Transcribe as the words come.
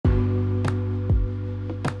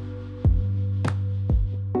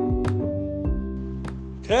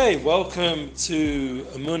Okay, welcome to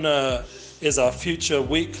Amuna is our future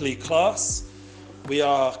weekly class. We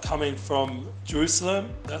are coming from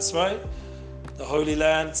Jerusalem, that's right, the Holy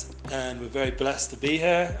Land, and we're very blessed to be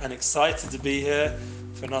here and excited to be here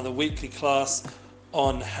for another weekly class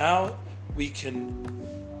on how we can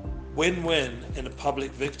win-win in a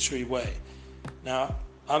public victory way. Now,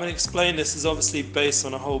 I'm going to explain this is obviously based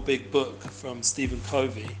on a whole big book from Stephen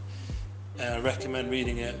Covey. I recommend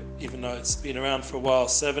reading it, even though it's been around for a while,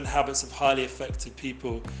 7 Habits of Highly Effective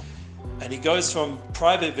People. And he goes from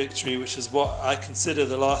private victory, which is what I consider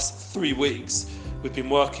the last 3 weeks we've been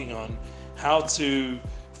working on, how to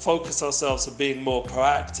focus ourselves on being more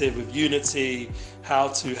proactive with unity, how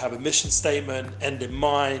to have a mission statement, end in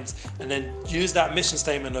mind, and then use that mission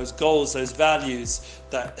statement, those goals, those values,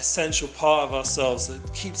 that essential part of ourselves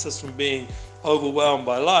that keeps us from being overwhelmed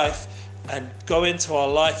by life, and go into our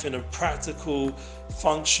life in a practical,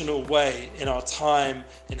 functional way in our time,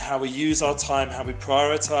 in how we use our time, how we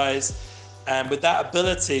prioritize. And with that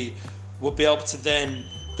ability, we'll be able to then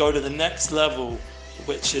go to the next level,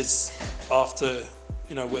 which is after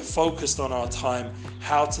we're focused on our time,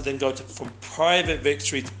 how to then go from private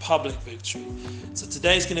victory to public victory. So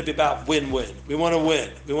today's going to be about win-win. We want to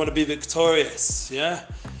win. We want to be victorious. Yeah?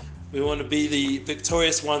 We want to be the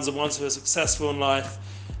victorious ones, the ones who are successful in life.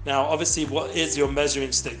 Now, obviously, what is your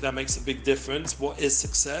measuring stick? That makes a big difference. What is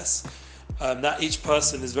success? That each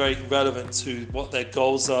person is very relevant to what their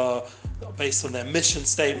goals are, based on their mission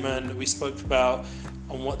statement that we spoke about,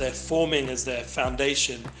 on what they're forming as their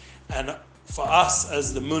foundation. And for us,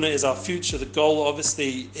 as the Muna is our future, the goal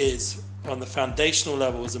obviously is on the foundational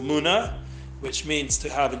level is a Muna, which means to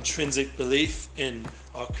have intrinsic belief in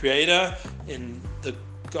our Creator, in the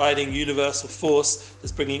guiding universal force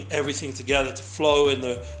that's bringing everything together to flow in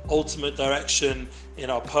the ultimate direction in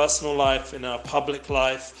our personal life, in our public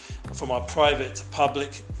life, from our private to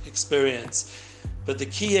public experience. But the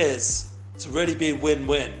key is to really be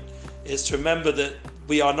win-win, is to remember that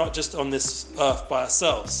we are not just on this earth by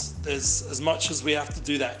ourselves. There's as much as we have to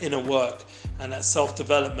do that inner work and that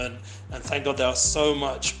self-development, and thank God there are so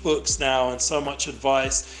much books now and so much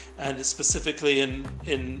advice, and specifically in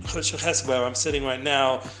Chutz Ches, where I'm sitting right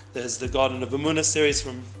now, there's the Garden of Emunah series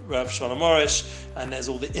from Rav Shalom Arush, and there's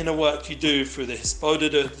all the inner work you do through the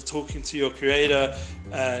Hisbodedut, talking to your Creator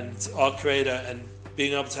and our Creator, and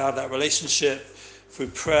being able to have that relationship through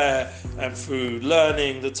prayer and through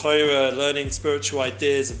learning the Torah, learning spiritual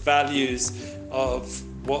ideas and values of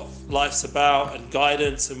what life's about, and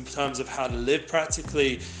guidance in terms of how to live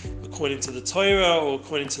practically according to the Torah or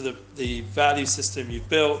according to the value system you've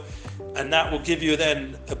built. And that will give you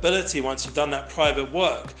then ability, once you've done that private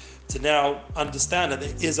work, to now understand that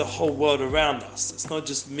there is a whole world around us. It's not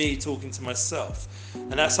just me talking to myself.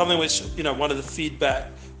 And that's something which, one of the feedback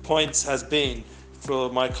points has been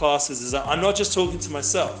for my classes, is that I'm not just talking to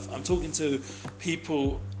myself. I'm talking to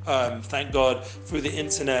people, thank God, through the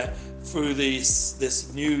internet, through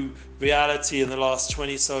this new reality in the last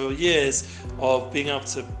 20 so years of being able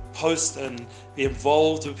to post and be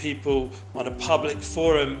involved with people on a public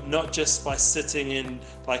forum, not just by sitting in,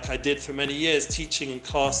 like I did for many years, teaching in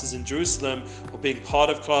classes in Jerusalem or being part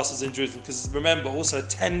of classes in Jerusalem. Because remember, also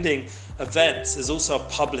attending events is also a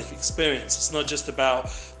public experience. It's not just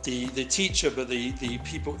about the teacher, but the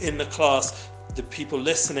people in the class, the people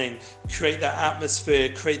listening, create that atmosphere,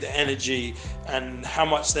 create the energy, and how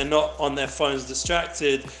much they're not on their phones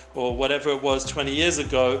distracted or whatever it was 20 years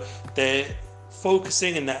ago. They're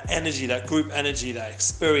focusing in that energy, that group energy, that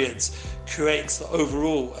experience creates the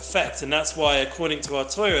overall effect. And that's why, according to our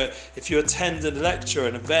Torah, if you attend a lecture,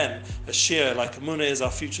 an event, a shir, like Amuna is our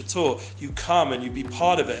future tour, you come and you be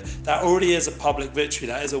part of it. That already is a public victory.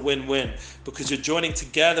 That is a win-win, because you're joining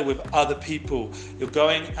together with other people. You're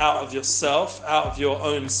going out of yourself, out of your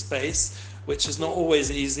own space, which is not always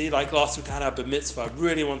easy. Like last week I had a bar mitzvah. I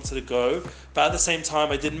really wanted to go, but at the same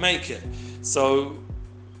time I didn't make it. So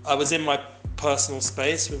I was in my personal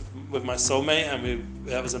space with my soulmate, and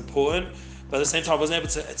that was important, but at the same time I wasn't able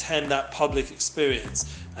to attend that public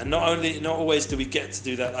experience. And not always do we get to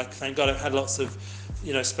do that. Like, thank God I've had lots of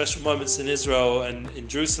special moments in Israel and in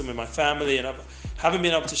Jerusalem with my family, and I haven't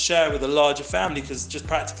been able to share with a larger family because just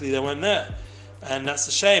practically they weren't there. And that's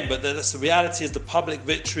a shame, but that's the reality. Is the public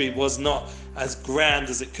victory was not as grand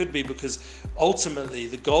as it could be, because ultimately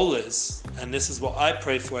the goal is, and this is what I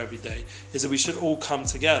pray for every day, is that we should all come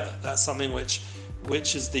together. That's something which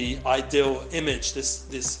is the ideal image,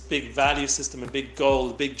 this big value system, a big goal,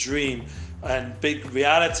 a big dream, and big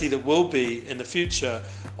reality that will be in the future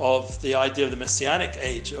of the idea of the Messianic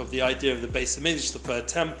age, of the idea of the Beis Hamikdash, the third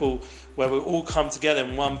temple, where we all come together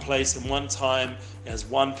in one place in one time as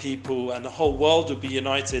one people, and the whole world will be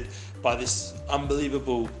united by this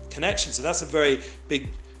unbelievable connection. So that's a very big,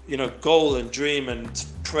 goal and dream and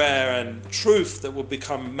prayer and truth that will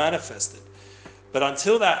become manifested. But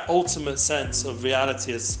until that ultimate sense of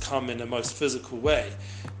reality has come in the most physical way,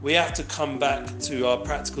 we have to come back to our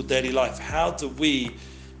practical daily life. How do we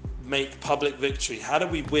make public victory? How do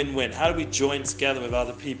we win-win? How do we join together with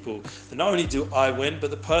other people? That not only do I win,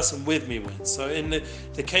 but the person with me wins. So in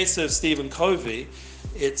the case of Stephen Covey,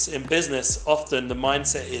 it's in business, often the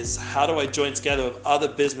mindset is, how do I join together with other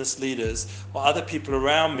business leaders or other people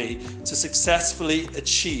around me to successfully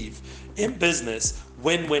achieve in business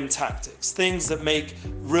win-win tactics, things that make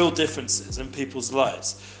real differences in people's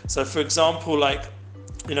lives. So for example,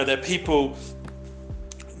 there are people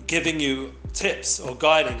giving you tips or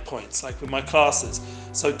guiding points, like with my classes.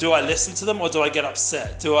 So do I listen to them or do I get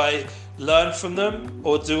upset? Do I learn from them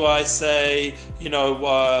or do I say,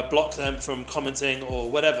 block them from commenting or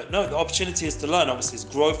whatever? No, the opportunity is to learn. Obviously, it's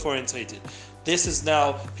growth orientated. This is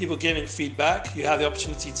now people giving feedback. You have the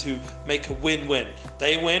opportunity to make a win-win.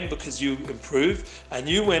 They win because you improve, and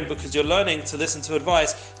you win because you're learning to listen to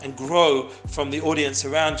advice and grow from the audience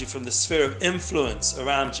around you, from the sphere of influence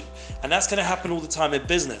around you. And that's going to happen all the time in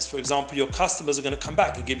business. For example, your customers are going to come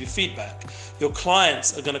back and give you feedback. Your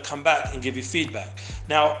clients are going to come back and give you feedback.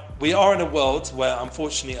 Now, we are in a world where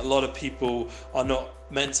unfortunately a lot of people are not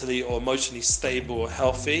mentally or emotionally stable or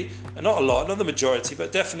healthy, and not a lot, not the majority,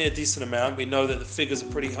 but definitely a decent amount. We know that the figures are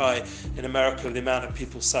pretty high in America of the amount of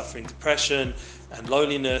people suffering depression and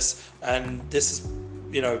loneliness, and this is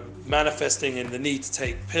manifesting in the need to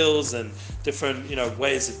take pills and different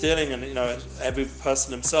ways of dealing, and every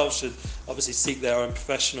person themselves should obviously seek their own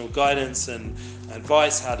professional guidance and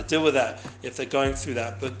advice how to deal with that if they're going through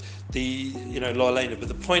that. But but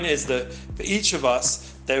the point is that for each of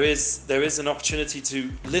us there is an opportunity to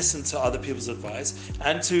listen to other people's advice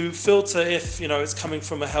and to filter if it's coming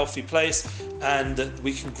from a healthy place, and that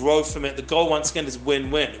we can grow from it. The goal once again is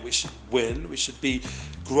win-win. We should win, we should be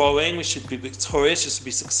growing, we should be victorious, it should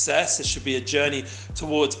be success, it should be a journey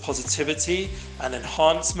towards positivity and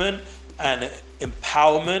enhancement and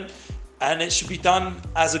empowerment, and it should be done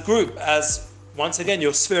as a group, as once again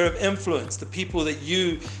your sphere of influence, the people that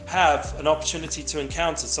you have an opportunity to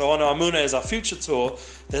encounter. So on our Emunah is our future tour,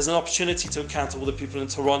 there's an opportunity to encounter all the people in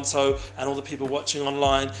Toronto and all the people watching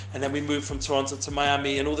online, and then we move from Toronto to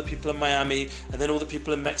Miami and all the people in Miami, and then all the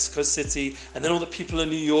people in Mexico City, and then all the people in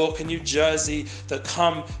New York and New Jersey that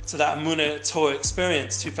come to that Emunah tour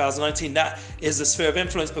experience 2019. That is the sphere of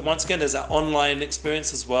influence. But once again, there's that online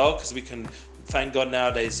experience as well, because we can, thank God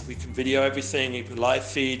nowadays, we can video everything, we can live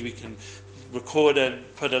feed, we can record and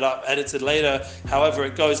put it up, edited later, however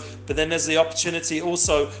it goes. But then there's the opportunity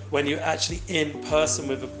also when you're actually in person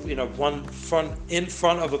with in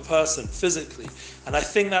front of a person physically. And I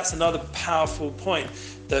think that's another powerful point,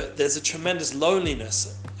 that there's a tremendous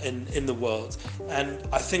loneliness in the world, and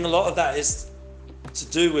I think a lot of that is to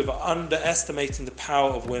do with underestimating the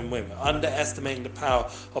power of win-win, underestimating the power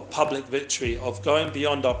of public victory, of going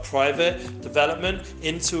beyond our private development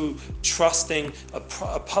into trusting a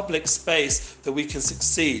public space that we can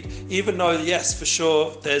succeed. Even though, yes, for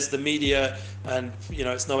sure, there's the media, and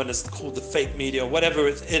it's known as called the fake media, whatever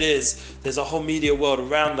it is, there's a whole media world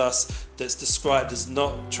around us that's described as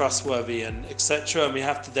not trustworthy and etc. And we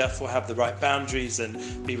have to therefore have the right boundaries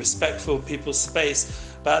and be respectful of people's space.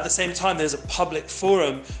 But at the same time, there's a public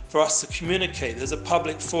forum for us to communicate. There's a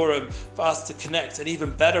public forum for us to connect, and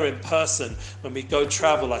even better in person when we go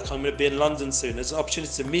travel. Like I'm going to be in London soon. There's an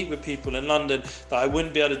opportunity to meet with people in London that I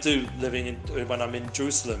wouldn't be able to do when I'm in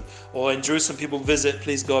Jerusalem. Or in Jerusalem, people visit,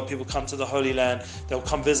 please God, people come to the Holy Land. They'll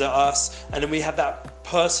come visit us. And then we have that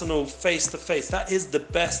personal face-to-face. That is the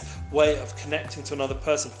best way of connecting to another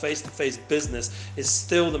person. Face-to-face business is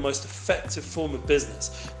still the most effective form of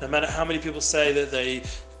business. No matter how many people say that they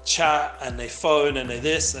chat and they phone and they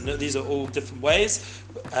this, and these are all different ways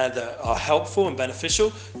that are helpful and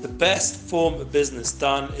beneficial, the best form of business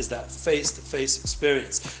done is that face-to-face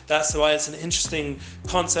experience. That's why it's an interesting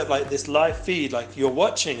concept, like this live feed, like you're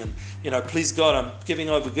watching, and please God, I'm giving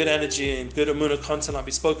over good energy and good Emunah content like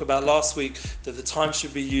we spoke about last week, that the time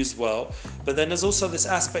should be used well. But then there's also this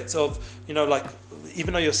aspect of, like,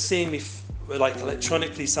 even though you're seeing me like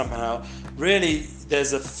electronically somehow, really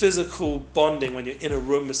there's a physical bonding when you're in a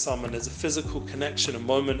room with someone. There's a physical connection, a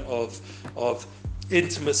moment of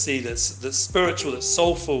intimacy that's spiritual, that's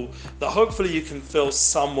soulful, that hopefully you can feel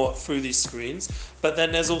somewhat through these screens. But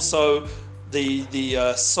then there's also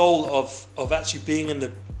the soul of actually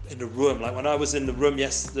being in the room. Like when I was in the room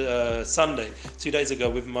yesterday, Sunday, 2 days ago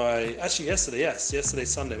with yesterday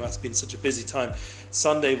Sunday, must have been such a busy time.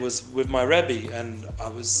 Sunday was with my Rebbe, and I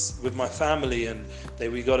was with my family, and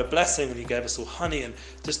we got a blessing, and he gave us all honey, and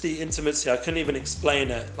just the intimacy, I couldn't even explain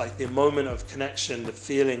it, like the moment of connection, the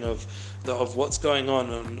feeling of what's going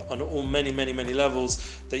on all many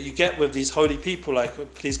levels that you get with these holy people. Like,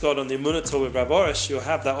 please God, on the Emunah Tour with Rav Orish, you'll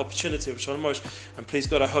have that opportunity with Shalom Moshe, and please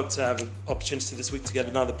God, I hope to have an opportunity this week to get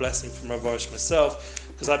another blessing from Rav Orish myself,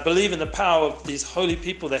 because I believe in the power of these holy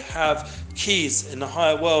people. They have keys in the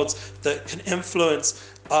higher worlds that can influence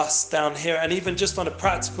us down here, and even just on a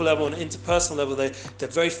practical level and interpersonal level, they're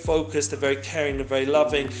very focused, they're very caring, they're very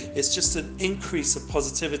loving. It's just an increase of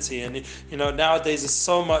positivity. And nowadays there's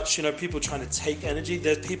so much people trying to take energy.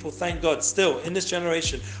 There's people, thank God, still in this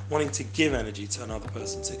generation wanting to give energy to another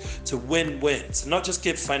person, to win-win, to not just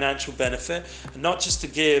give financial benefit, and not just to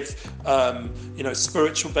give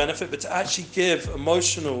spiritual benefit, but to actually give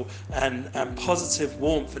emotional and positive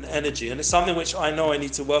warmth and energy. And it's something which I know I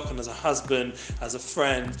need to work on as a husband, as a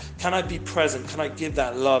friend. Can I be present? Can I give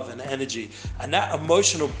that love and energy? And that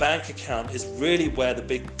emotional bank account is really where the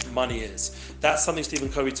big money is. That's something Stephen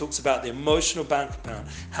Covey talks about, the emotional bank account.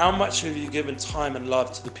 How much have you given time and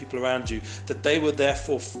love to the people around you that they will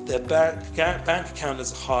therefore, their bank account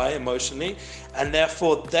is high emotionally, and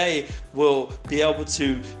therefore they will be able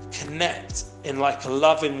to connect in like a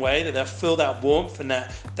loving way, that they'll feel that warmth and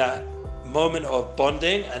that moment of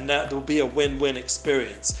bonding, and that there will be a win-win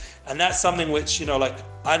experience. And that's something which,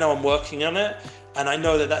 I know I'm working on it, and I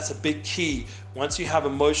know that that's a big key. Once you have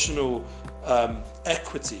emotional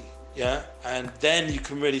equity, and then you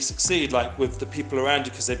can really succeed, like with the people around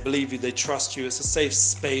you, because they believe you, they trust you. It's a safe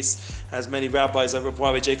space, as many rabbis, like Rabbi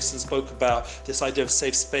Y. Jacobson, spoke about this idea of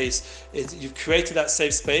safe space. You've created that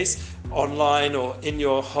safe space online or in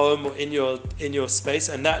your home or in your space,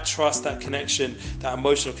 and that trust, that connection, that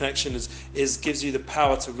emotional connection gives you the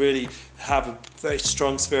power to really have a very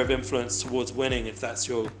strong sphere of influence towards winning, if that's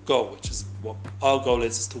your goal, which is what our goal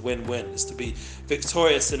is to win-win, is to be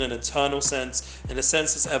victorious in an eternal sense, in a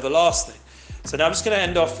sense that's everlasting. So now I'm just going to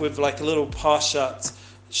end off with like a little Parshat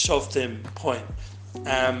Shoftim point.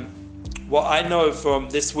 What I know from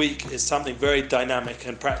this week is something very dynamic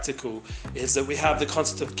and practical, is that we have the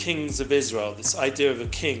concept of kings of Israel, this idea of a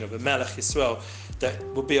king, of a Melech Yisrael, that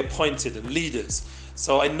will be appointed, and leaders.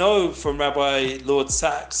 So I know from Rabbi Lord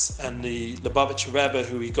Sachs and the Lubavitcher Rebbe,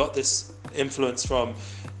 who he got this influence from,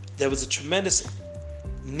 there was a tremendous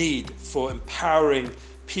need for empowering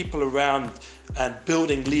people around and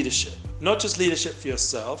building leadership. Not just leadership for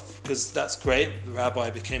yourself, because that's great. The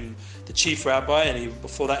rabbi became the chief rabbi, and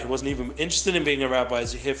before that he wasn't even interested in being a rabbi,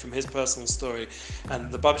 as you hear from his personal story.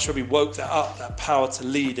 And the Lubavitcher Rebbe woke that up, that power to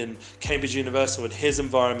lead in Cambridge University, in his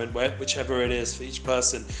environment, whichever it is for each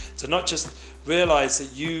person, to not just realize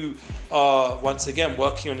that you are, once again,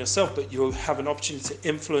 working on yourself, but you have an opportunity to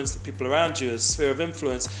influence the people around you, a sphere of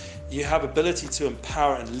influence. You have ability to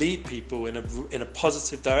empower and lead people in a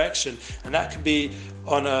positive direction, and that can be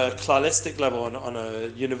on a klalistic level, on a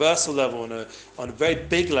universal level, on a very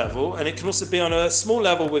big level, and it can also be on a small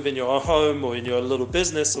level within your own home or in your little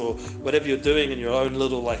business or whatever you're doing in your own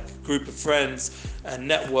little group of friends and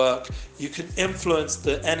network. You can influence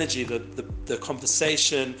the energy, the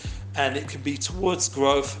conversation, and it can be towards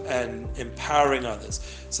growth and empowering others.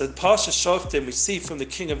 So the Parsha Shoftim, we see from the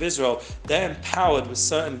King of Israel, they're empowered with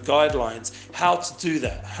certain guidelines how to do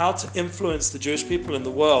that, how to influence the Jewish people in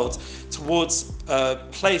the world towards a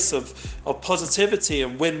place of positivity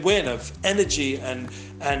and win-win, of energy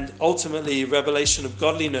and ultimately revelation of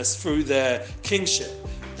godliness through their kingship.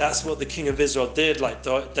 That's what the King of Israel did, like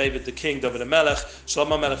David the King, David HaMelech,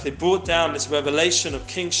 Shlomo HaMelech. They brought down this revelation of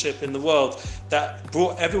kingship in the world that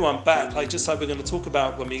brought everyone back, just like we're going to talk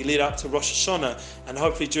about when we lead up to Rosh Hashanah. And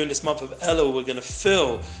hopefully during this month of Elul, we're going to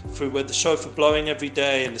fill through with the shofar blowing every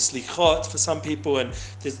day, and the slichot for some people, and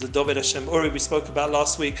there's the Doved Hashem Uri we spoke about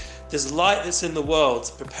last week. There's light that's in the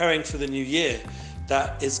world preparing for the new year,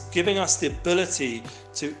 that is giving us the ability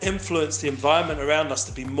to influence the environment around us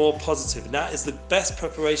to be more positive. And that is the best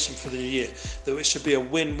preparation for the new year, that it should be a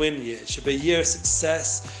win-win year. It should be a year of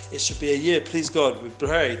success. It should be a year, please God, we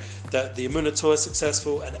pray that the Emunah Torah is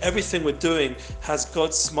successful, and everything we're doing has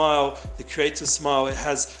God's smile, the Creator's smile. It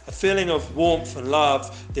has a feeling of warmth and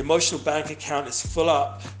love. The emotional bank account is full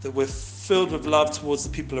up, that we're filled with love towards the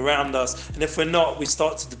people around us. And if we're not, we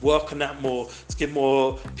start to work on that more, to give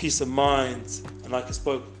more peace of mind. And like I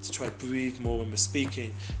spoke, to try to breathe more when we're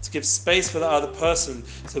speaking, to give space for the other person,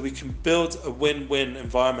 so we can build a win-win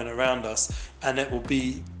environment around us, and it will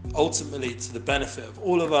be ultimately to the benefit of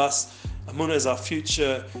all of us, Amunah is our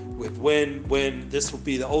future. With win. This will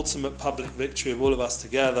be the ultimate public victory of all of us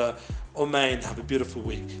together. Amen. Have a beautiful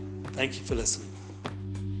week. Thank you for listening.